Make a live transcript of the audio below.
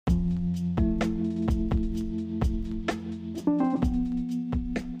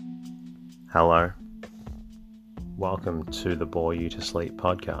Hello. Welcome to the Bore You to Sleep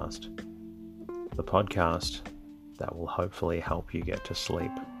podcast. The podcast that will hopefully help you get to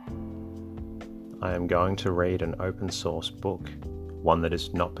sleep. I am going to read an open source book, one that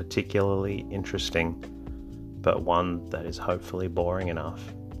is not particularly interesting, but one that is hopefully boring enough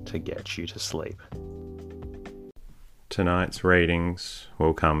to get you to sleep. Tonight's readings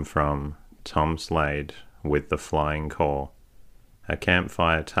will come from Tom Slade with The Flying Core, A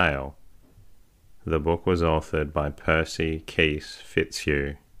Campfire Tale. The book was authored by Percy Keese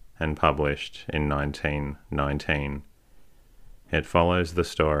Fitzhugh and published in 1919. It follows the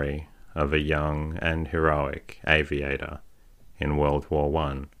story of a young and heroic aviator in World War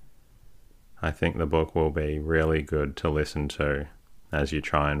I. I think the book will be really good to listen to as you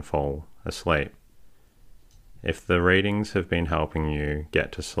try and fall asleep. If the readings have been helping you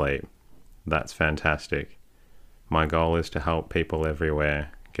get to sleep, that's fantastic. My goal is to help people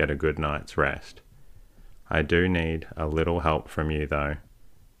everywhere get a good night's rest. I do need a little help from you though.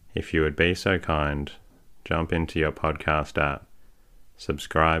 If you would be so kind, jump into your podcast app,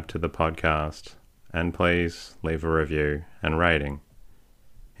 subscribe to the podcast, and please leave a review and rating.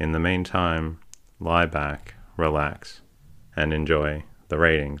 In the meantime, lie back, relax, and enjoy the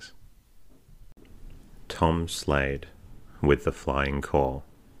readings. Tom Slade with The Flying Core,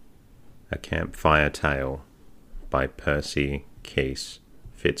 A Campfire Tale by Percy Keese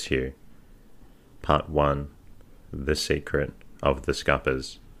Fitzhugh. Part 1. The Secret of the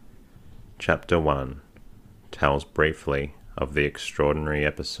Scuppers. Chapter 1 tells briefly of the extraordinary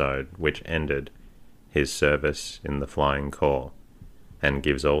episode which ended his service in the Flying Corps, and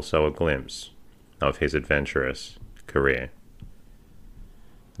gives also a glimpse of his adventurous career.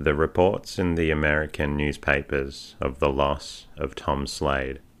 The reports in the American newspapers of the loss of Tom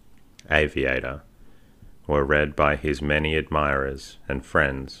Slade, aviator, were read by his many admirers and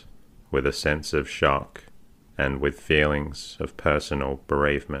friends with a sense of shock and with feelings of personal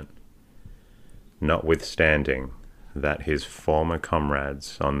bereavement, notwithstanding that his former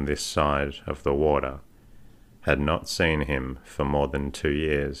comrades on this side of the water had not seen him for more than 2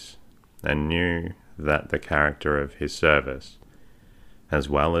 years, and knew that the character of his service, as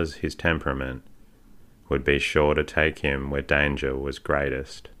well as his temperament, would be sure to take him where danger was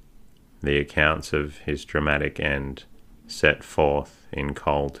greatest. The accounts of his dramatic end, set forth in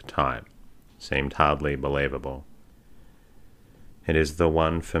cold type, seemed hardly believable. It is the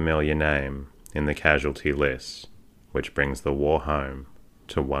one familiar name in the casualty lists which brings the war home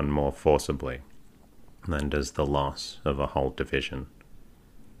to one more forcibly than does the loss of a whole division.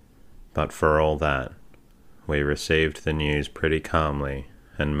 But for all that, we received the news pretty calmly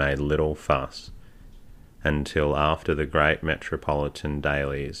and made little fuss until after the great metropolitan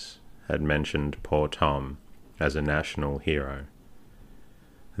dailies had mentioned poor Tom as a national hero.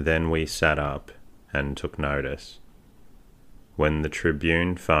 Then we sat up and took notice. When the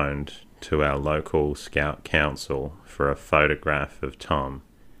Tribune phoned to our local Scout Council for a photograph of Tom,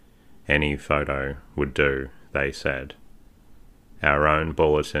 any photo would do, they said. Our own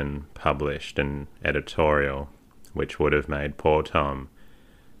bulletin published an editorial which would have made poor Tom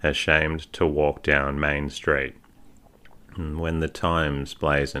ashamed to walk down Main Street. When the Times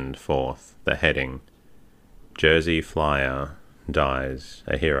blazoned forth the heading, "Jersey Flyer Dies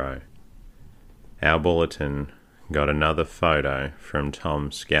a Hero," our bulletin got another photo from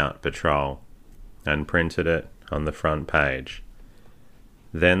Tom's Scout Patrol and printed it on the front page.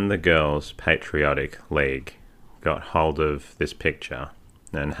 Then the Girls' Patriotic League got hold of this picture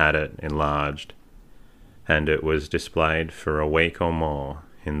and had it enlarged, and it was displayed for a week or more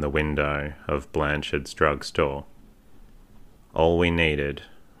in the window of Blanchard's drugstore. All we needed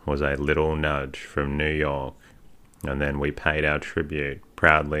was a little nudge from New York, and then we paid our tribute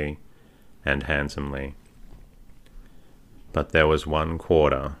proudly and handsomely. But there was one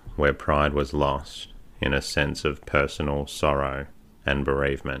quarter where pride was lost in a sense of personal sorrow and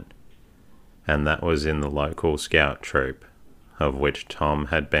bereavement, and that was in the local scout troop, of which Tom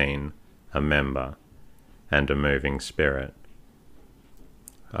had been a member and a moving spirit.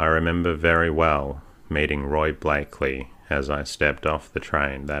 I remember very well meeting Roy Blakely as I stepped off the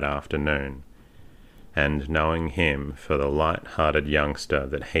train that afternoon, and knowing him for the light-hearted youngster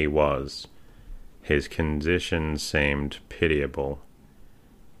that he was, his condition seemed pitiable.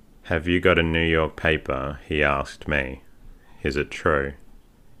 "Have you got a New York paper?" he asked me. "Is it true?"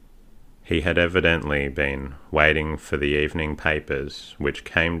 He had evidently been waiting for the evening papers which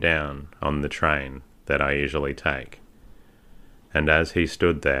came down on the train that I usually take, and as he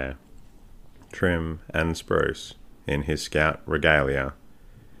stood there, trim and spruce, in his scout regalia,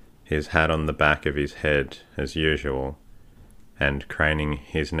 his hat on the back of his head as usual, and craning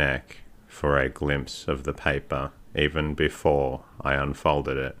his neck for a glimpse of the paper even before I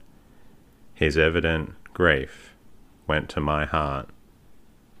unfolded it. His evident grief went to my heart.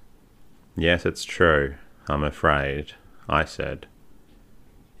 "Yes, it's true, I'm afraid," I said.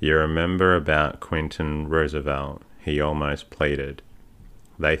 "You remember about Quinton Roosevelt," he almost pleaded.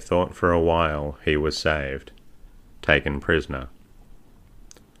 "They thought for a while he was saved, taken prisoner."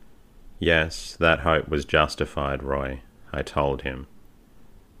 "Yes, that hope was justified, Roy," I told him,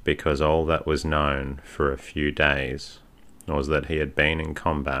 because all that was known for a few days was that he had been in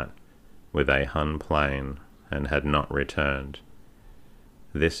combat with a Hun plane and had not returned.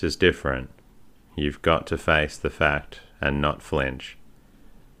 This is different. You've got to face the fact and not flinch,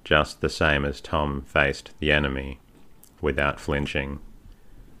 just the same as Tom faced the enemy, without flinching.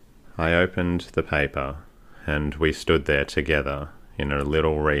 I opened the paper, and we stood there together in a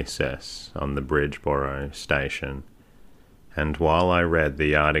little recess on the Bridgeboro station, and while I read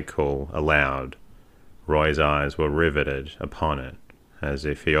the article aloud, Roy's eyes were riveted upon it, as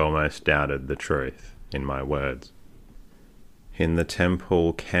if he almost doubted the truth in my words. In the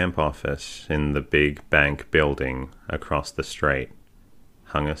Temple camp office in the big bank building across the street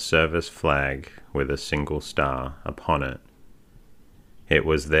hung a service flag with a single star upon it. It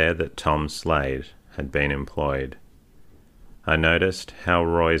was there that Tom Slade had been employed. I noticed how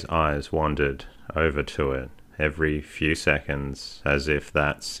Roy's eyes wandered over to it every few seconds, as if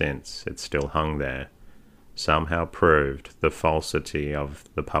that, since it still hung there, somehow proved the falsity of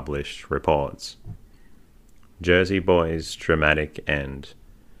the published reports. Jersey Boy's dramatic end.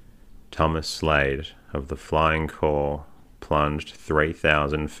 Thomas Slade of the Flying Corps plunged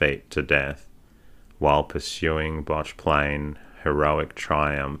 3,000 feet to death, while pursuing Boche plane, heroic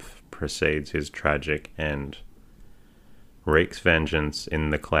triumph precedes his tragic end. Wreaks vengeance in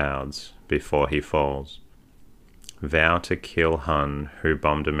the clouds before he falls. Vow to kill Hun who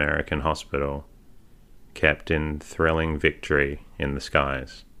bombed American hospital. Kept in thrilling victory in the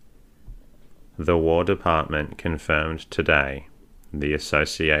skies. The War Department confirmed today the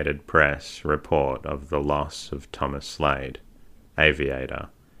Associated Press report of the loss of Thomas Slade, aviator,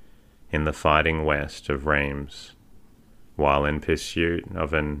 in the fighting west of Reims, while in pursuit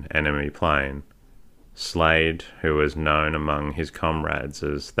of an enemy plane. Slade, who was known among his comrades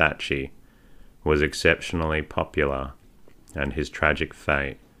as Thatchy, was exceptionally popular, and his tragic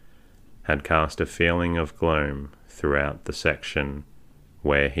fate had cast a feeling of gloom throughout the section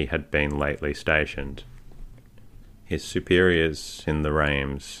where he had been lately stationed. His superiors in the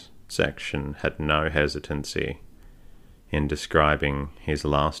Reims section had no hesitancy in describing his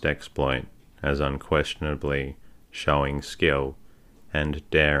last exploit as unquestionably showing skill and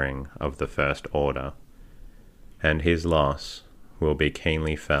daring of the first order, and his loss will be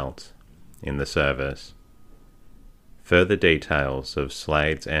keenly felt in the service. Further details of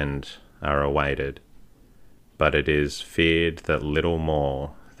Slade's end are awaited, but it is feared that little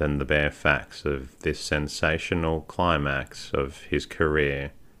more than the bare facts of this sensational climax of his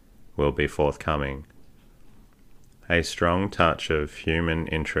career will be forthcoming. A strong touch of human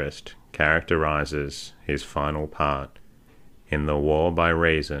interest characterizes his final part in the war by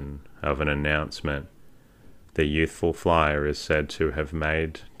reason of an announcement the youthful flyer is said to have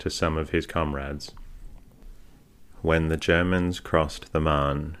made to some of his comrades. When the Germans crossed the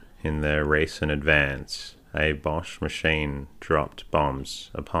Marne in their recent advance, a Boche machine dropped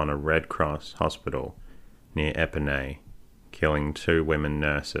bombs upon a Red Cross hospital near Epernay, killing 2 women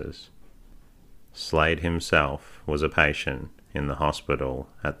nurses. Slade himself was a patient in the hospital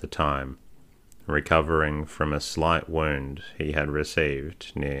at the time, recovering from a slight wound he had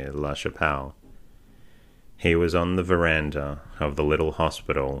received near La Chapelle. He was on the veranda of the little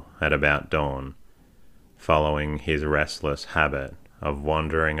hospital at about dawn, following his restless habit of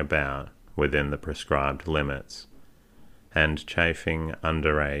wandering about within the prescribed limits, and chafing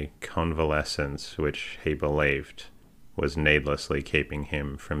under a convalescence which he believed was needlessly keeping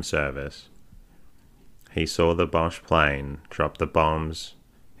him from service. He saw the Boche plane drop the bombs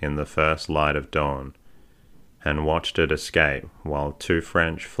in the first light of dawn, and watched it escape while 2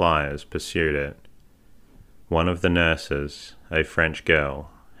 French flyers pursued it. One of the nurses, a French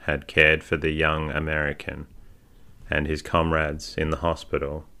girl, had cared for the young American, and his comrades in the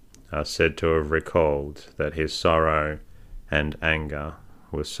hospital are said to have recalled that his sorrow and anger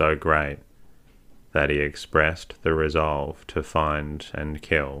was so great that he expressed the resolve to find and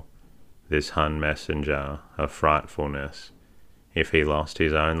kill this Hun messenger of frightfulness if he lost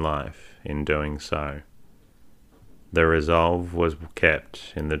his own life in doing so. The resolve was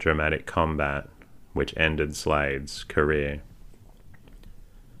kept in the dramatic combat which ended Slade's career.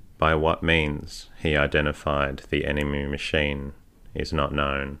 By what means he identified the enemy machine is not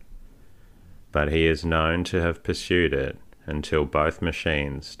known, but he is known to have pursued it until both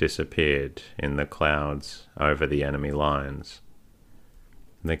machines disappeared in the clouds over the enemy lines.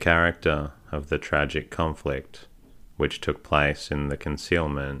 The character of the tragic conflict, which took place in the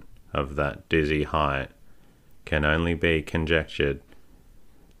concealment of that dizzy height, can only be conjectured,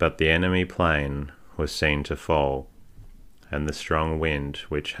 but the enemy plane was seen to fall, and the strong wind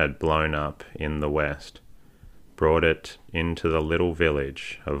which had blown up in the west brought it into the little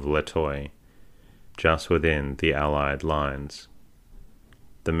village of Latoy, just within the Allied lines.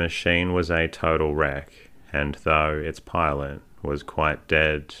 The machine was a total wreck, and though its pilot was quite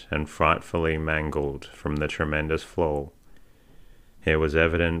dead and frightfully mangled from the tremendous fall, it was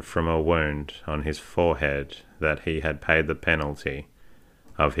evident from a wound on his forehead that he had paid the penalty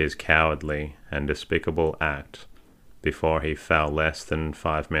of his cowardly and despicable act before he fell. Less than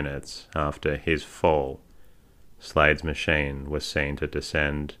 5 minutes after his fall, Slade's machine was seen to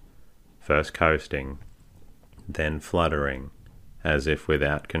descend, first coasting, then fluttering, as if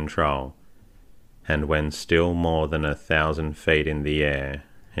without control, and when still more than 1,000 feet in the air,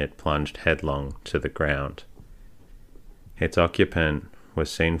 it plunged headlong to the ground. Its occupant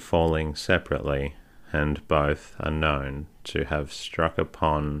was seen falling separately, and both are known to have struck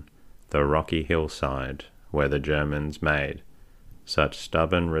upon the rocky hillside where the Germans made such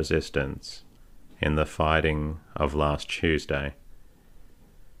stubborn resistance in the fighting of last Tuesday.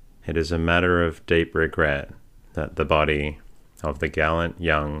 It is a matter of deep regret that the body of the gallant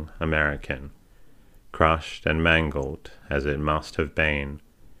young American, crushed and mangled as it must have been,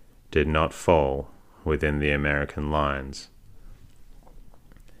 did not fall within the American lines.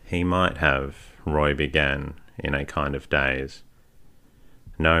 He might have, Roy began in a kind of daze.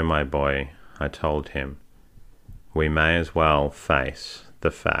 No, my boy, I told him, we may as well face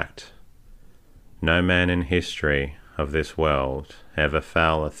the fact. No man in history of this world ever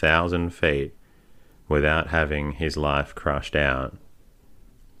fell 1,000 feet without having his life crushed out.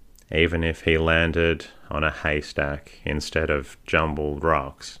 Even if he landed on a haystack instead of jumbled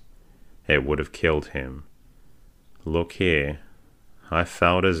rocks, it would have killed him. Look here, I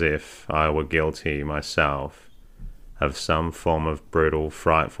felt as if I were guilty myself of some form of brutal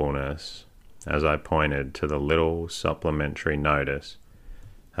frightfulness as I pointed to the little supplementary notice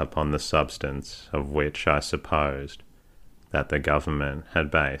upon the substance of which I supposed that the government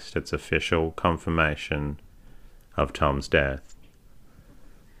had based its official confirmation of Tom's death.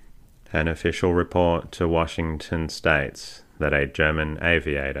 An official report to Washington states that a German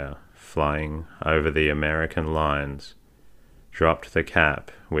aviator flying over the American lines dropped the cap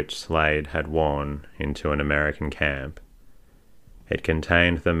which Slade had worn into an American camp. It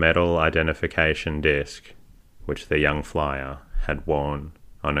contained the metal identification disc which the young flyer had worn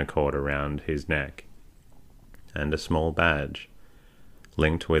on a cord around his neck, and a small badge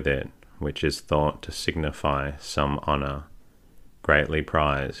linked with it which is thought to signify some honour greatly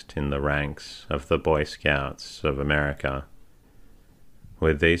prized in the ranks of the Boy Scouts of America.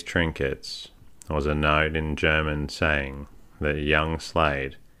 With these trinkets was a note in German saying that young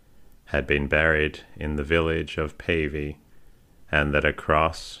Slade had been buried in the village of Peavy, and that a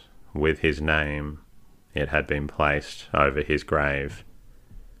cross with his name it had been placed over his grave.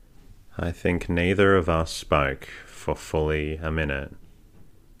 I think neither of us spoke for fully a minute.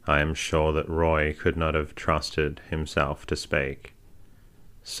 I am sure that Roy could not have trusted himself to speak.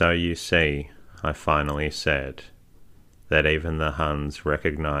 So you see, I finally said, that even the Huns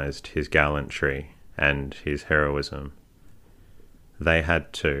recognized his gallantry and his heroism. They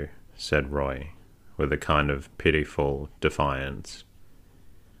had to, said Roy, with a kind of pitiful defiance.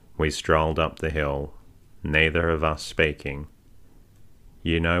 We strolled up the hill, neither of us speaking.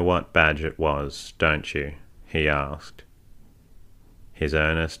 You know what badge it was, don't you? He asked. His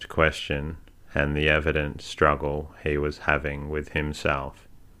earnest question and the evident struggle he was having with himself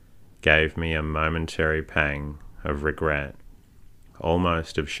gave me a momentary pang of regret,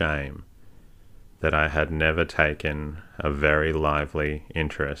 almost of shame, that I had never taken a very lively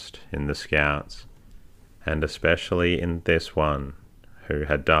interest in the Scouts, and especially in this one who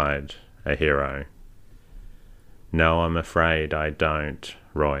had died a hero. No, I'm afraid I don't,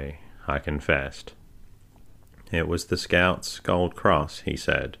 Roy, I confessed. It was the Scout's Gold Cross, he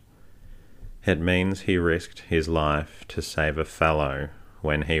said. It means he risked his life to save a fellow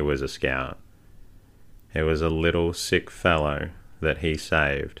when he was a Scout. It was a little sick fellow that he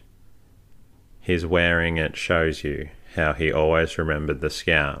saved. His wearing it shows you how he always remembered the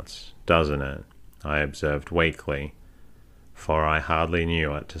Scouts, doesn't it? I observed weakly, for I hardly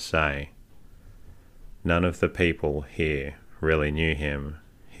knew what to say. None of the people here really knew him,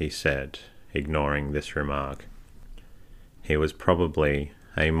 he said, ignoring this remark. He was probably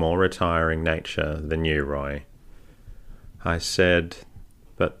a more retiring nature than you, Roy. I said,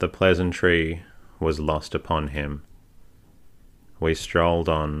 but the pleasantry was lost upon him. We strolled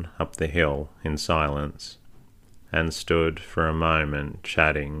on up the hill in silence, and stood for a moment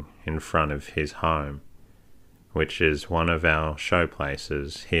chatting in front of his home, which is one of our show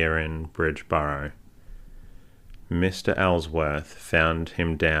places here in Bridgeborough. Mr. Ellsworth found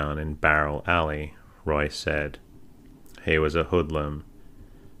him down in Barrel Alley, Roy said. He was a hoodlum,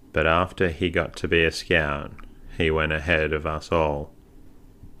 but after he got to be a scout, he went ahead of us all.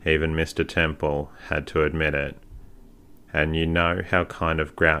 Even Mr. Temple had to admit it. And you know how kind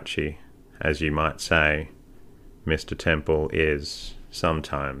of grouchy, as you might say, Mr. Temple is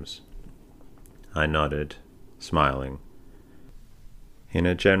sometimes. I nodded, smiling. In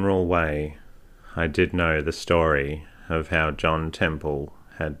a general way, I did know the story of how John Temple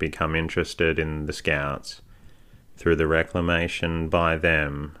had become interested in the Scouts through the reclamation by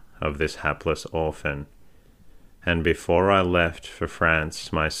them of this hapless orphan, and before I left for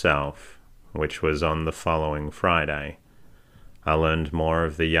France myself, which was on the following Friday, I learned more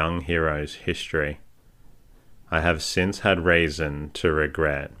of the young hero's history. I have since had reason to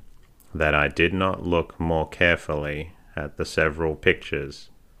regret that I did not look more carefully at the several pictures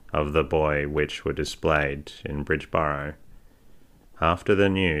of the boy which were displayed in Bridgeborough after the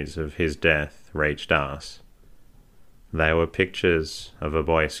news of his death reached us. They were pictures of a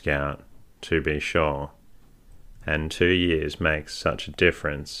Boy Scout, to be sure, and 2 years makes such a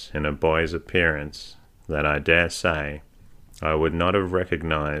difference in a boy's appearance that I dare say I would not have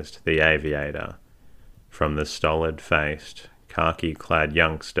recognized the aviator from the stolid-faced, khaki-clad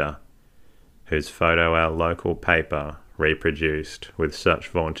youngster whose photo our local paper reproduced with such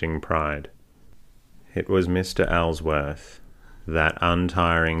vaunting pride. It was Mr. Ellsworth, that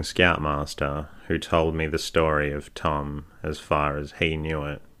untiring scoutmaster, who told me the story of Tom as far as he knew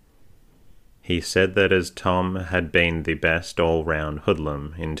it. He said that as Tom had been the best all-round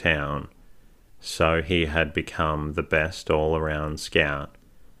hoodlum in town, so he had become the best all-around scout,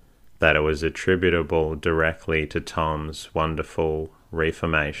 that it was attributable directly to Tom's wonderful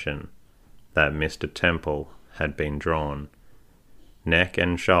reformation that Mr. Temple had been drawn, neck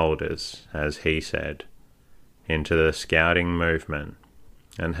and shoulders, as he said, into the scouting movement,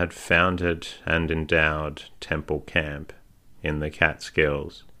 and had founded and endowed Temple Camp in the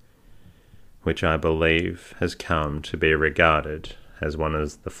Catskills, which I believe has come to be regarded as one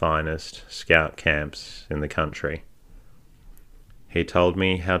of the finest scout camps in the country. He told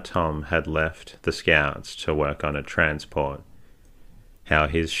me how Tom had left the Scouts to work on a transport, how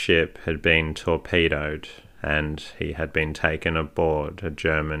his ship had been torpedoed and he had been taken aboard a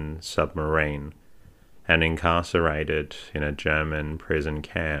German submarine and incarcerated in a German prison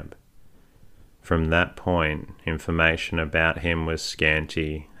camp. From that point, information about him was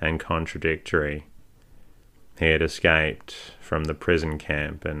scanty and contradictory. He had escaped from the prison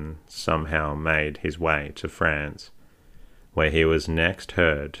camp and somehow made his way to France, where he was next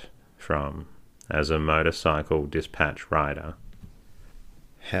heard from as a motorcycle dispatch rider.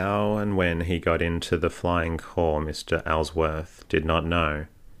 How and when he got into the Flying Corps Mr. Ellsworth did not know,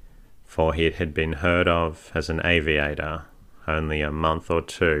 for he had been heard of as an aviator only a month or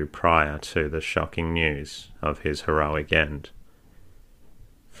two prior to the shocking news of his heroic end.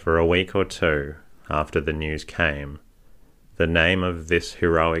 For a week or two after the news came, the name of this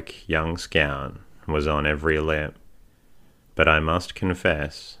heroic young scout was on every lip, but I must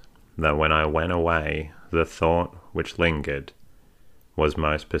confess that when I went away the thought which lingered was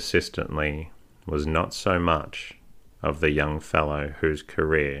most persistently was not so much of the young fellow whose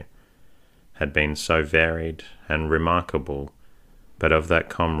career had been so varied and remarkable, but of that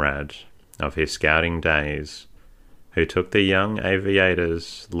comrade of his scouting days who took the young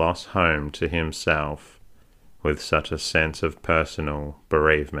aviator's loss home to himself with such a sense of personal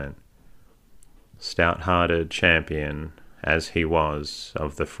bereavement. Stout-hearted champion as he was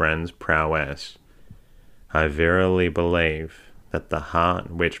of the friend's prowess, I verily believe that the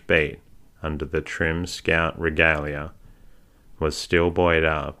heart which beat under the trim scout regalia was still buoyed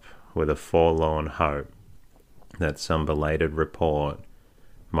up with a forlorn hope that some belated report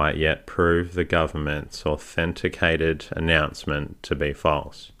might yet prove the government's authenticated announcement to be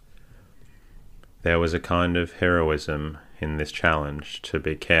false. There was a kind of heroism in this challenge to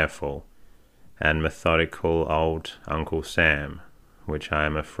be careful and methodical old Uncle Sam, which I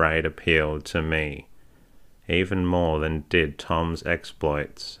am afraid appealed to me even more than did Tom's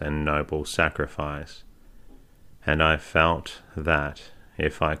exploits and noble sacrifice, and I felt that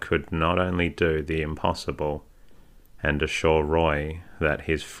if I could not only do the impossible and assure Roy that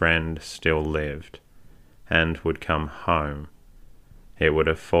his friend still lived and would come home, it would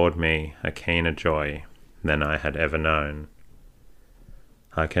afford me a keener joy than I had ever known.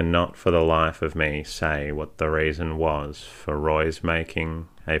 I cannot for the life of me say what the reason was for Roy's making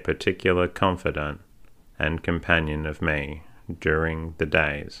a particular confidant and companion of me during the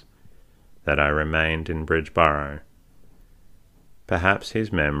days that I remained in Bridgeborough. Perhaps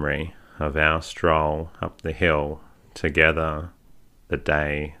his memory of our stroll up the hill together the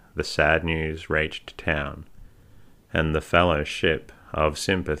day the sad news reached town, and the fellowship of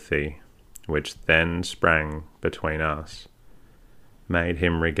sympathy which then sprang between us, made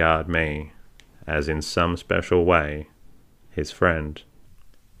him regard me as in some special way his friend.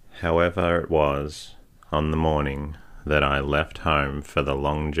 However it was, on the morning that I left home for the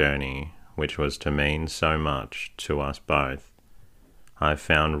long journey which was to mean so much to us both, I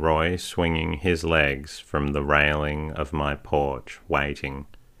found Roy swinging his legs from the railing of my porch, waiting,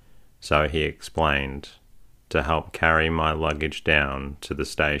 so he explained, to help carry my luggage down to the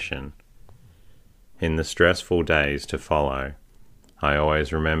station. In the stressful days to follow, I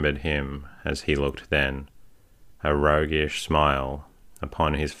always remembered him as he looked then, a roguish smile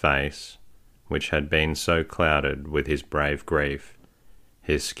upon his face, which had been so clouded with his brave grief,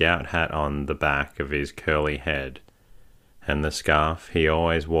 his scout hat on the back of his curly head, and the scarf he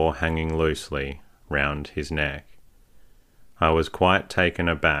always wore hanging loosely round his neck. I was quite taken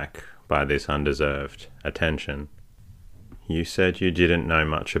aback by this undeserved attention. "You said you didn't know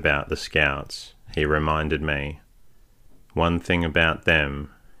much about the Scouts," he reminded me. "One thing about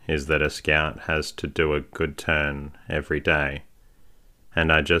them is that a scout has to do a good turn every day,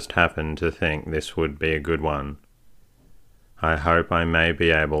 and I just happened to think this would be a good one. I hope I may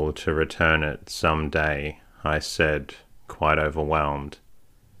be able to return it some day," I said, quite overwhelmed.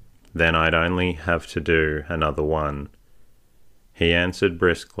 "Then I'd only have to do another one." He answered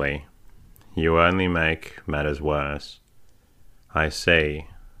briskly, "You only make matters worse." "I see."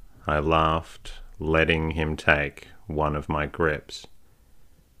 I laughed, letting him take one of my grips.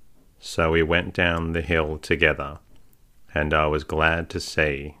 So we went down the hill together, and I was glad to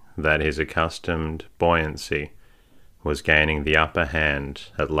see that his accustomed buoyancy was gaining the upper hand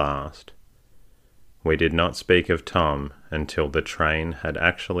at last. We did not speak of Tom until the train had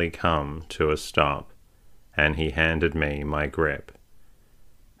actually come to a stop, and he handed me my grip.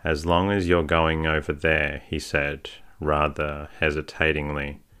 "As long as you're going over there," he said, rather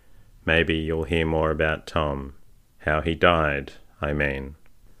hesitatingly, "maybe you'll hear more about Tom. How he died, I mean."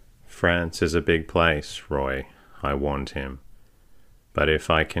 "France is a big place, Roy," I warned him. "But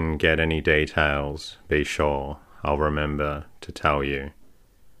if I can get any details, be sure I'll remember to tell you.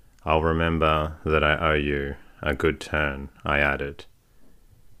 I'll remember that I owe you a good turn," I added.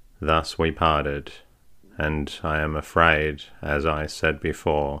 Thus we parted, and I am afraid, as I said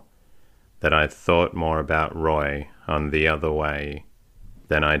before, that I thought more about Roy on the other way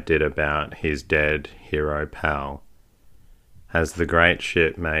than I did about his dead hero pal. As the great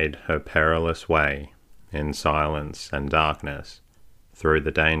ship made her perilous way, in silence and darkness, through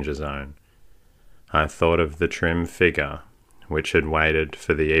the danger zone, I thought of the trim figure which had waited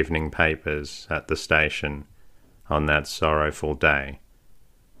for the evening papers at the station on that sorrowful day,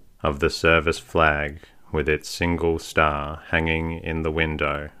 of the service flag with its single star hanging in the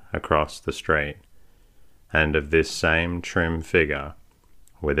window across the street, and of this same trim figure,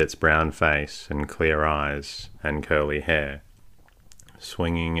 with its brown face and clear eyes and curly hair,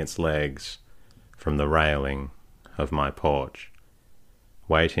 swinging its legs from the railing of my porch,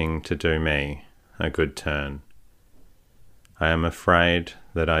 waiting to do me a good turn. I am afraid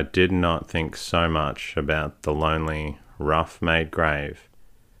that I did not think so much about the lonely, rough-made grave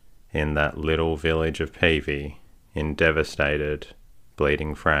in that little village of Peavy in devastated,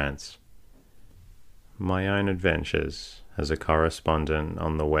 bleeding France. My own adventures as a correspondent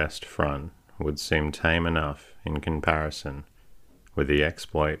on the West Front would seem tame enough in comparison with the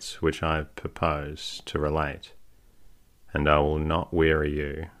exploits which I propose to relate, and I will not weary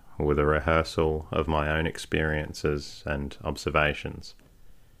you with a rehearsal of my own experiences and observations,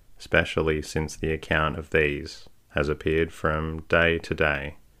 especially since the account of these has appeared from day to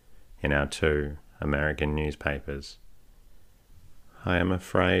day in our 2 American newspapers. I am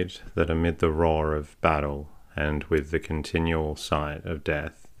afraid that amid the roar of battle and with the continual sight of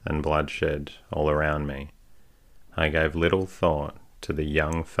death and bloodshed all around me, I gave little thought to the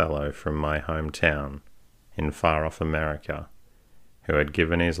young fellow from my hometown in far-off America who had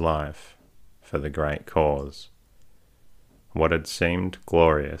given his life for the great cause. What had seemed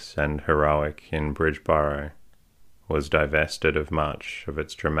glorious and heroic in Bridgeborough was divested of much of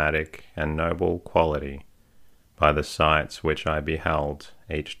its dramatic and noble quality by the sights which I beheld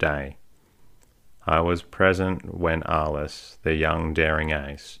each day. I was present when Arliss, the young daring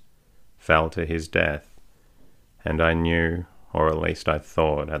ace, fell to his death, and I knew, or at least I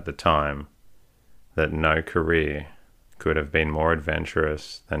thought at the time, that no career could have been more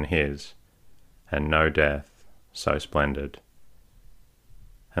adventurous than his, and no death so splendid.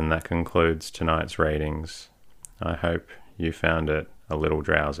 And that concludes tonight's readings. I hope you found it a little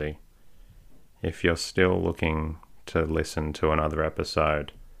drowsy. If you're still looking to listen to another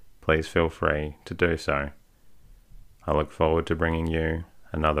episode, please feel free to do so. I look forward to bringing you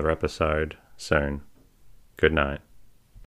another episode soon. Good night.